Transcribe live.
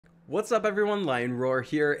What's up everyone, Lion Roar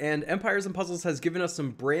here, and Empires and Puzzles has given us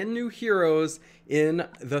some brand new heroes in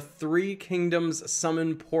the Three Kingdoms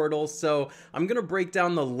Summon Portal, so I'm going to break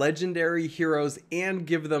down the legendary heroes and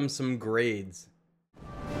give them some grades.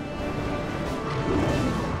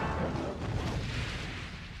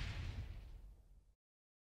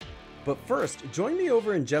 But first, join me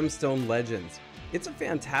over in Gemstone Legends. It's a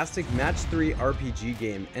fantastic match 3 RPG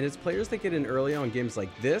game, and it's players that get in early on games like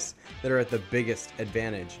this that are at the biggest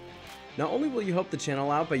advantage. Not only will you help the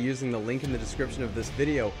channel out by using the link in the description of this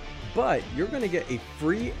video, but you're going to get a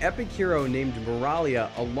free epic hero named Moralia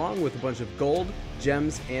along with a bunch of gold,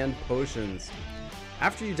 gems, and potions.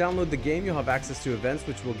 After you download the game, you'll have access to events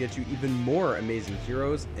which will get you even more amazing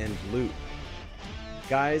heroes and loot.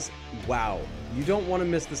 Guys, wow, you don't want to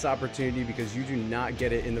miss this opportunity because you do not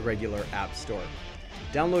get it in the regular App Store.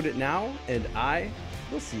 Download it now, and I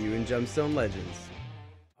will see you in Gemstone Legends.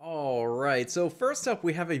 Alright, so first up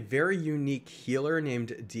we have a very unique healer named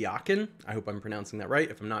Diakon. I hope I'm pronouncing that right.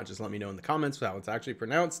 If I'm not, just let me know in the comments how it's actually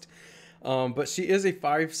pronounced. But she is a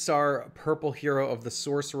 5-star purple hero of the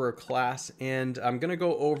Sorcerer class, and I'm going to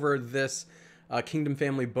go over this Kingdom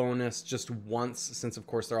Family bonus just once, since of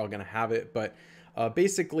course they're all going to have it, but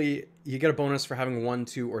basically, you get a bonus for having 1,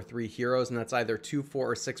 2, or 3 heroes, and that's either 2,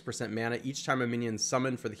 4, or 6% mana each time a minion is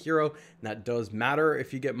summoned for the hero, and that does matter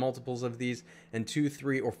if you get multiples of these, and 2,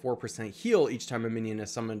 3, or 4% heal each time a minion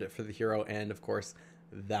is summoned for the hero, and of course,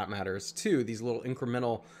 that matters too. These little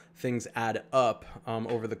incremental things add up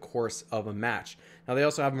over the course of a match. Now, they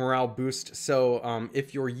also have morale boost, so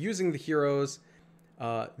if you're using the heroes,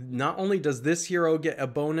 not only does this hero get a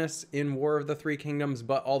bonus in War of the Three Kingdoms,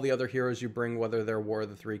 but all the other heroes you bring, whether they're War of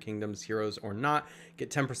the Three Kingdoms heroes or not, get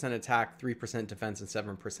 10% attack, 3% defense, and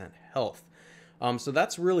 7% health. So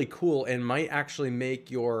that's really cool and might actually make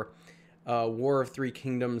your War of Three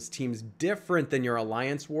Kingdoms teams different than your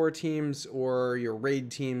Alliance War teams or your raid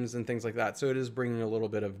teams and things like that. So it is bringing a little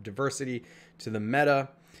bit of diversity to the meta.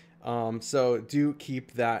 So do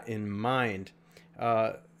keep that in mind.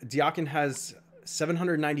 Diakon has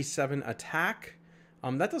 797 attack.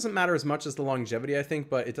 That doesn't matter as much as the longevity, I think,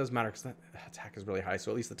 but it does matter because that attack is really high,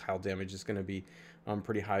 so at least the tile damage is going to be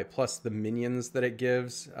pretty high. Plus the minions that it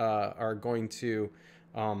gives are going to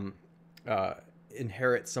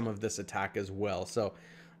inherit some of this attack as well. So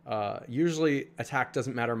usually attack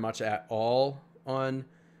doesn't matter much at all on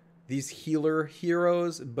these healer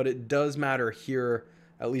heroes, but it does matter here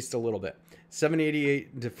at least a little bit.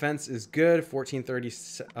 788 defense is good.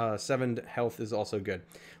 1437 health is also good.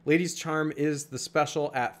 Lady's Charm is the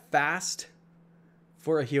special at fast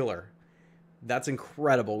for a healer. That's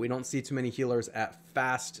incredible. We don't see too many healers at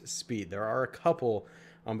fast speed. There are a couple,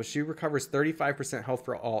 but she recovers 35% health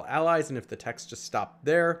for all allies, and if the text just stopped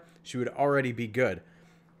there, she would already be good.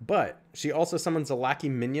 But she also summons a lackey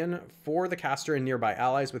minion for the caster and nearby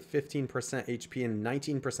allies with 15% HP and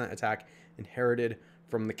 19% attack inherited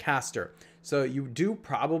from the caster. So you do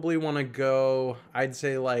probably want to go, I'd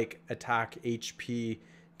say, like attack HP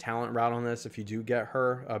talent route on this if you do get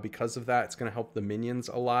her. Because of that, it's going to help the minions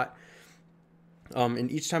a lot.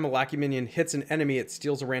 And each time a lackey minion hits an enemy, it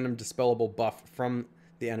steals a random dispellable buff from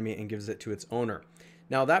the enemy and gives it to its owner.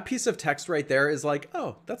 Now that piece of text right there is like,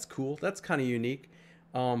 oh, that's cool. That's kind of unique.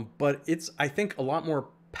 But it's, I think, a lot more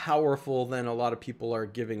powerful than a lot of people are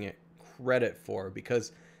giving it credit for,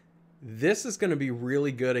 because this is going to be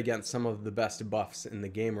really good against some of the best buffs in the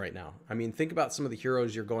game right now. I mean, think about some of the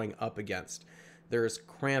heroes you're going up against. There's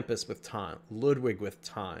Krampus with taunt, Ludwig with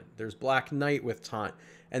taunt, there's Black Knight with taunt,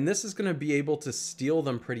 and this is going to be able to steal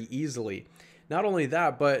them pretty easily. Not only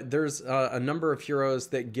that, but there's a number of heroes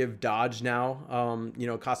that give dodge now. You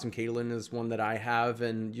know, Costume Caitlyn is one that I have,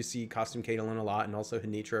 and you see Costume Caitlyn a lot, and also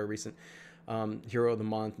Hanitra, a recent hero of the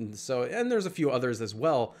month, and there's a few others as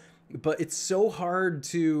well. But it's so hard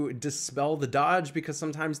to dispel the dodge because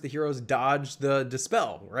sometimes the heroes dodge the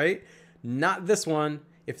dispel, right? Not this one.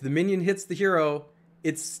 If the minion hits the hero,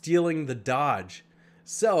 it's stealing the dodge.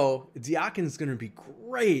 So Diakon's going to be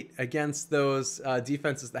great against those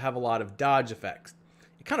defenses that have a lot of dodge effects.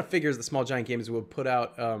 It kind of figures that Small Giant Games would put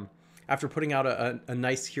out, after putting out a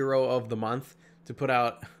nice hero of the month, to put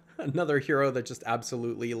out another hero that just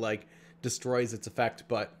absolutely like destroys its effect.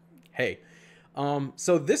 But hey.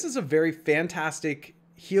 So this is a very fantastic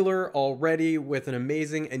healer already with an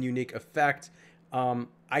amazing and unique effect.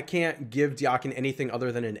 I can't give Diakon anything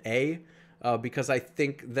other than an A, because I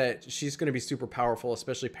think that she's going to be super powerful,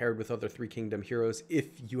 especially paired with other Three Kingdom heroes, if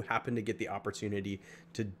you happen to get the opportunity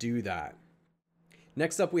to do that.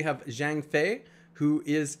 Next up, we have Zhang Fei, who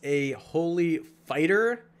is a holy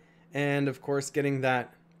fighter, and of course getting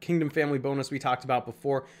that Kingdom Family bonus we talked about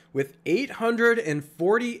before, with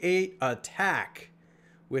 848 attack,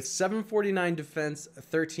 with 749 defense,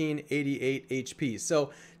 1388 HP.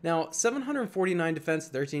 So now 749 defense,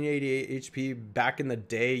 1388 HP back in the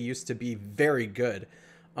day used to be very good.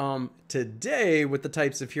 Today, with the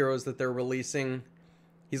types of heroes that they're releasing,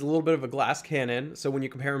 he's a little bit of a glass cannon. So when you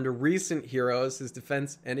compare him to recent heroes, his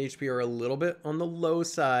defense and HP are a little bit on the low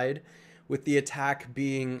side, with the attack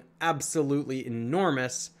being absolutely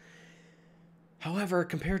enormous. However,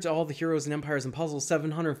 compared to all the heroes and empires and puzzles,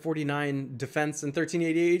 749 defense and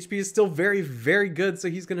 1388 HP is still very, very good. So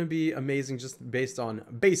he's going to be amazing just based on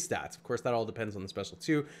base stats. Of course, that all depends on the special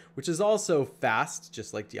too, which is also fast,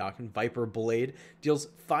 just like Diakin. Viper Blade deals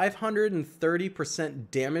 530%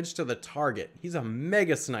 damage to the target. He's a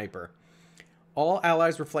mega sniper. All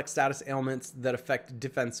allies reflect status ailments that affect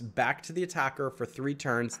defense back to the attacker for 3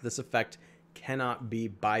 turns. This effect cannot be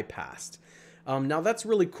bypassed. Now that's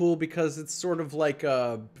really cool because it's sort of like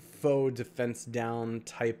a faux defense down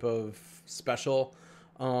type of special.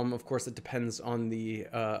 Of course, it depends on the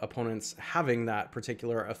opponents having that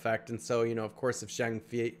particular effect. And so, you know, of course, if Zhang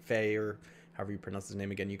Fei, or however you pronounce his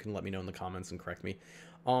name again, you can let me know in the comments and correct me.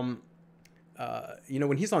 You know,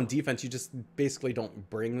 when he's on defense, you just basically don't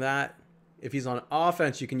bring that. If he's on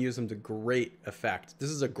offense, you can use him to great effect. This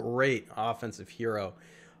is a great offensive hero.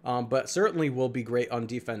 But certainly will be great on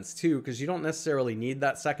defense too, because you don't necessarily need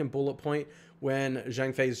that second bullet point when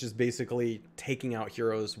Zhang Fei is just basically taking out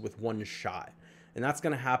heroes with one shot. And that's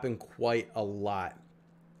going to happen quite a lot.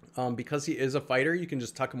 Because he is a fighter, you can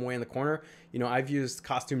just tuck him away in the corner. You know, I've used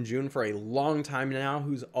Costume June for a long time now,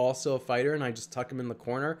 who's also a fighter, and I just tuck him in the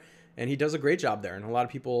corner. And he does a great job there, and a lot of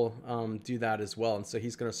people do that as well. And so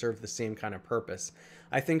he's going to serve the same kind of purpose.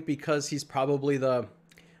 I think because he's probably the...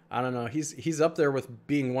 I don't know, he's up there with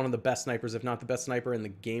being one of the best snipers, if not the best sniper in the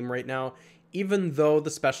game right now. Even though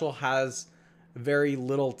the special has very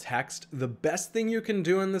little text, the best thing you can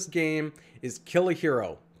do in this game is kill a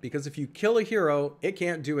hero. Because if you kill a hero, it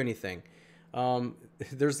can't do anything.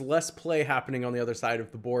 There's less play happening on the other side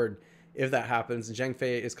of the board if that happens. And Zhang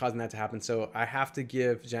Fei is causing that to happen. So I have to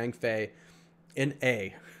give Zhang Fei an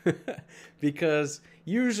A. Because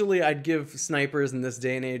usually I'd give snipers in this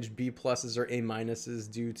day and age B pluses or A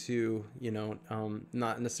minuses due to, you know,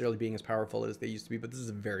 not necessarily being as powerful as they used to be, but this is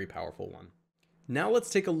a very powerful one. Now let's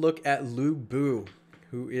take a look at Lu Bu,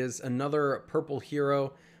 who is another purple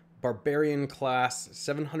hero, barbarian class,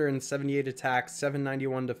 778 attack,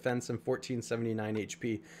 791 defense, and 1479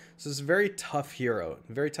 HP. So it's a very tough hero,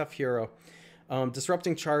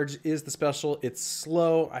 Disrupting Charge is the special. It's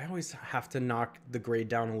slow. I always have to knock the grade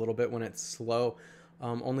down a little bit when it's slow,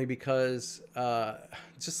 only because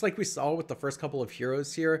just like we saw with the first couple of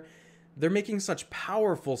heroes here, they're making such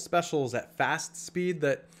powerful specials at fast speed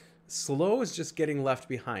that slow is just getting left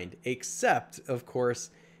behind, except, of course,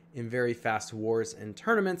 in very fast wars and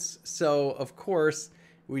tournaments. So, of course,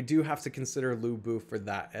 we do have to consider Lu Bu for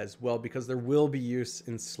that as well, because there will be use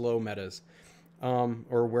in slow metas.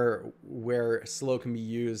 Or where slow can be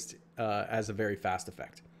used as a very fast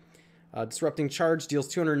effect. Disrupting Charge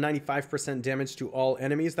deals 295% damage to all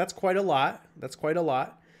enemies. That's quite a lot.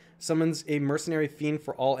 Summons a Mercenary Fiend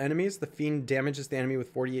for all enemies. The Fiend damages the enemy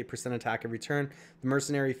with 48% attack every turn. The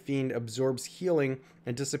Mercenary Fiend absorbs healing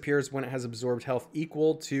and disappears when it has absorbed health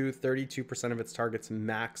equal to 32% of its target's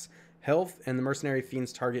max health. And the Mercenary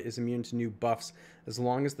Fiend's target is immune to new buffs as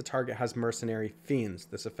long as the target has Mercenary Fiends.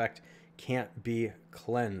 This effect can't be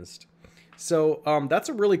cleansed. So that's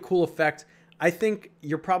a really cool effect. I think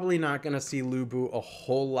you're probably not going to see Lu Bu a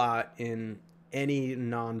whole lot in any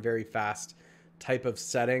non-very fast type of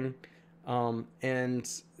setting. And,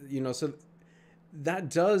 you know, so that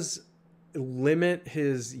does limit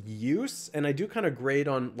his use. And I do kind of grade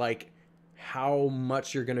on, like, how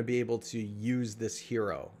much you're going to be able to use this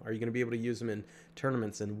hero. Are you going to be able to use him in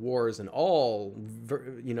tournaments and wars and all,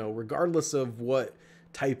 you know, regardless of what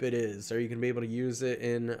type it is? Are you going to be able to use it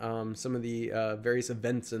in some of the various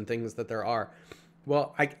events and things that there are?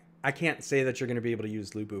 Well, I can't say that you're going to be able to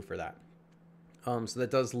use Lu Bu for that. So that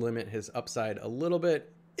does limit his upside a little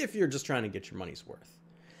bit if you're just trying to get your money's worth.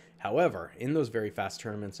 However, in those very fast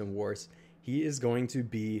tournaments and wars, he is going to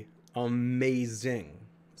be amazing.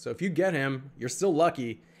 So if you get him, you're still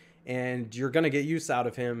lucky, and you're going to get use out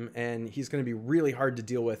of him, and he's going to be really hard to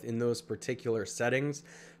deal with in those particular settings.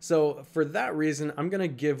 So for that reason, I'm going to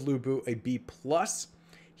give Lu Bu a B+.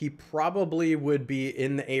 He probably would be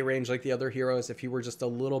in the A range like the other heroes if he were just a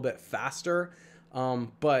little bit faster.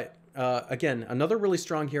 But again, another really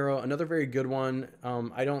strong hero, another very good one.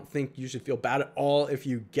 I don't think you should feel bad at all if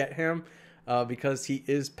you get him because he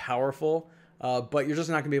is powerful, but you're just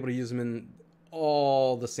not going to be able to use him in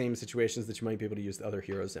all the same situations that you might be able to use the other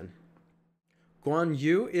heroes in. Guan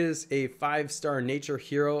Yu is a 5-star nature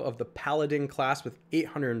hero of the Paladin class with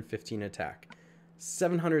 815 attack,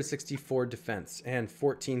 764 defense, and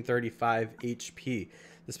 1435 HP.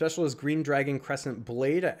 The special is Green Dragon Crescent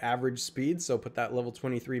Blade at average speed, so put that level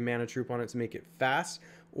 23 mana troop on it to make it fast,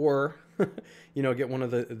 or you know, get one of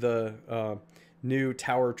the new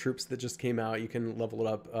tower troops that just came out. You can level it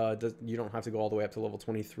up. You don't have to go all the way up to level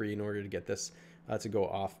 23 in order to get this to go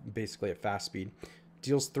off basically at fast speed.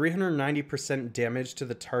 Deals 390% damage to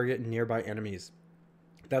the target and nearby enemies.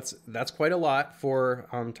 That's quite a lot for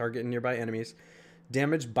target and nearby enemies.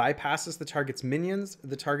 Damage bypasses the target's minions.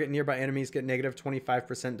 The target and nearby enemies get negative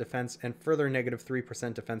 25% defense and further negative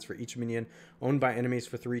 3% defense for each minion owned by enemies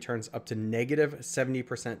for 3 turns, up to negative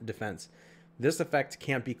 70% defense. This effect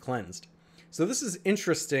can't be cleansed. So this is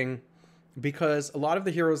interesting because a lot of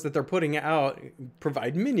the heroes that they're putting out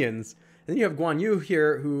provide minions. And then you have Guan Yu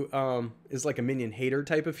here, who is like a minion hater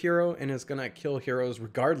type of hero and is going to kill heroes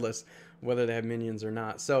regardless whether they have minions or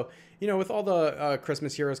not. So, you know, with all the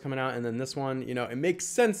Christmas heroes coming out and then this one, you know, it makes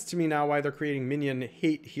sense to me now why they're creating minion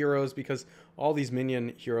hate heroes, because all these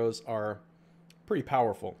minion heroes are pretty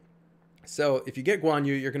powerful. So if you get Guan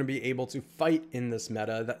Yu, you're going to be able to fight in this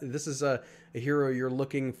meta. This is a hero you're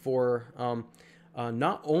looking for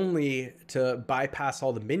not only to bypass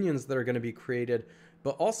all the minions that are going to be created,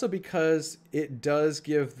 but also because it does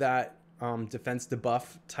give that defense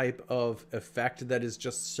debuff type of effect that is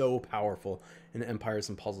just so powerful in Empires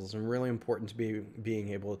and Puzzles, and really important to being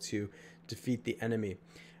able to defeat the enemy.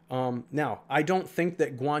 Now, I don't think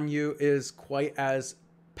that Guan Yu is quite as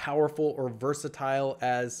powerful or versatile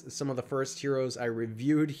as some of the first heroes I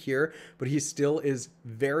reviewed here, but he still is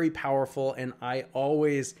very powerful, and I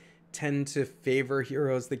always tend to favor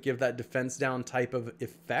heroes that give that defense down type of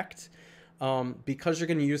effect. Because you're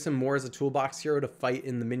going to use him more as a toolbox hero to fight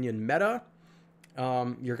in the minion meta,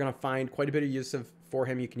 you're going to find quite a bit of use for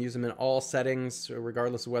him. You can use him in all settings,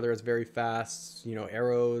 regardless of whether it's very fast, you know,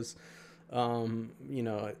 arrows, you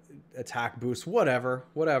know, attack boost, whatever.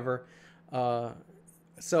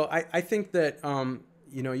 So I think that,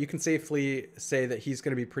 you know, you can safely say that he's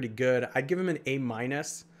going to be pretty good. I'd give him an A-.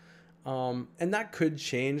 And that could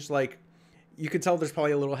change. Like, you could tell there's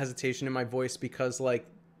probably a little hesitation in my voice because, like,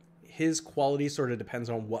 his quality sort of depends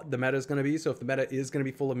on what the meta is going to be. So if the meta is going to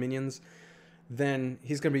be full of minions, then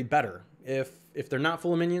he's going to be better. If they're not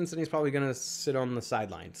full of minions, then he's probably going to sit on the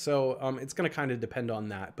sideline. So it's going to kind of depend on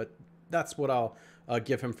that. But that's what I'll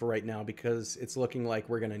give him for right now, because it's looking like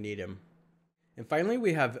we're going to need him. And finally,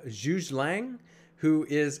 we have Zhu Lang, who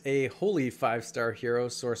is a holy 5-star hero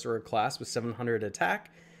sorcerer class with 700 attack,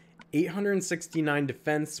 869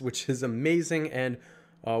 defense, which is amazing, and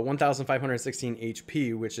 1,516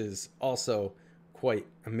 HP, which is also quite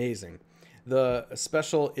amazing. The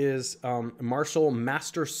special is Martial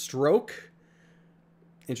Master Stroke.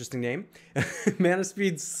 Interesting name. Mana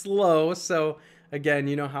speed slow. So again,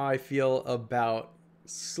 you know how I feel about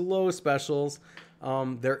slow specials.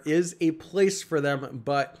 There is a place for them,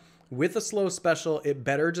 but with a slow special, it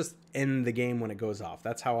better just end the game when it goes off.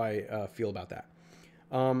 That's how I feel about that.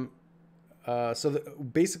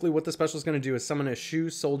 Basically what the special is going to do is summon a Shu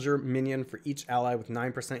Soldier minion for each ally with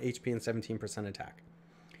 9% HP and 17% attack.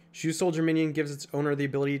 Shu Soldier minion gives its owner the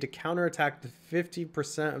ability to counterattack the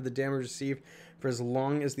 50% of the damage received for as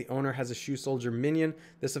long as the owner has a Shu Soldier minion.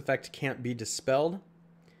 This effect can't be dispelled.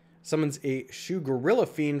 Summons a Shu Gorilla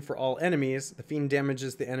Fiend for all enemies. The Fiend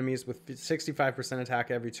damages the enemies with 65% attack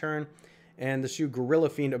every turn. And the Shu Gorilla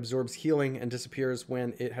Fiend absorbs healing and disappears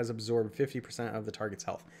when it has absorbed 50% of the target's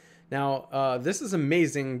health. Now, this is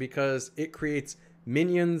amazing because it creates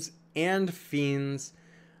minions and fiends,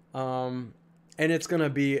 and it's going to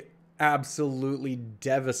be absolutely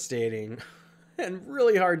devastating and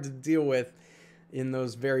really hard to deal with in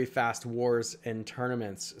those very fast wars and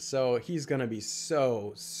tournaments. So he's going to be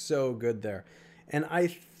so good there. And I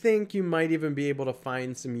think you might even be able to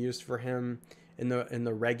find some use for him in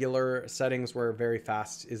the regular settings where very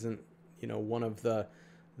fast isn't, you know, one of the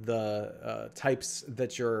types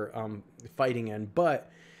that you're fighting in, but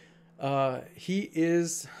he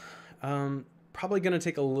is probably going to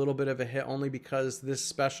take a little bit of a hit, only because this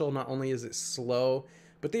special, not only is it slow,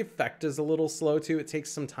 but the effect is a little slow too. It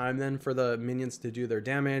takes some time then for the minions to do their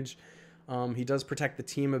damage. He does protect the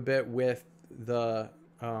team a bit with the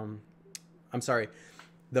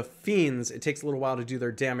the fiends. It takes a little while to do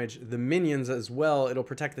their damage. The minions as well, it'll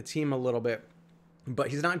protect the team a little bit. But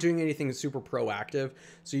he's not doing anything super proactive.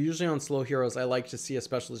 So usually on slow heroes, I like to see a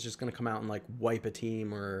specialist just going to come out and like wipe a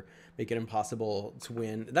team or make it impossible to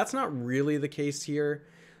win. That's not really the case here.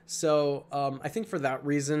 So I think for that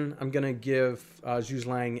reason, I'm going to give Zhu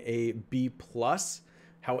Lang a B+.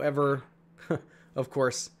 However, of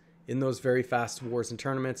course, in those very fast wars and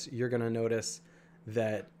tournaments, you're going to notice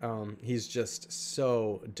that he's just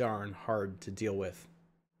so darn hard to deal with.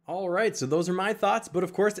 All right, so those are my thoughts, but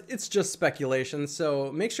of course it's just speculation.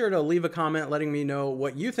 So make sure to leave a comment letting me know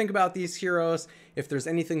what you think about these heroes, if there's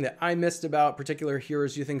anything that I missed about particular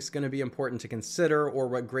heroes you think is going to be important to consider, or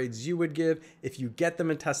what grades you would give. If you get them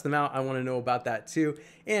and test them out, I want to know about that too.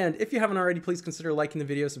 And if you haven't already, please consider liking the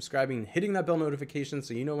video, subscribing, and hitting that bell notification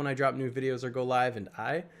so you know when I drop new videos or go live, and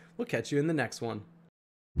I will catch you in the next one.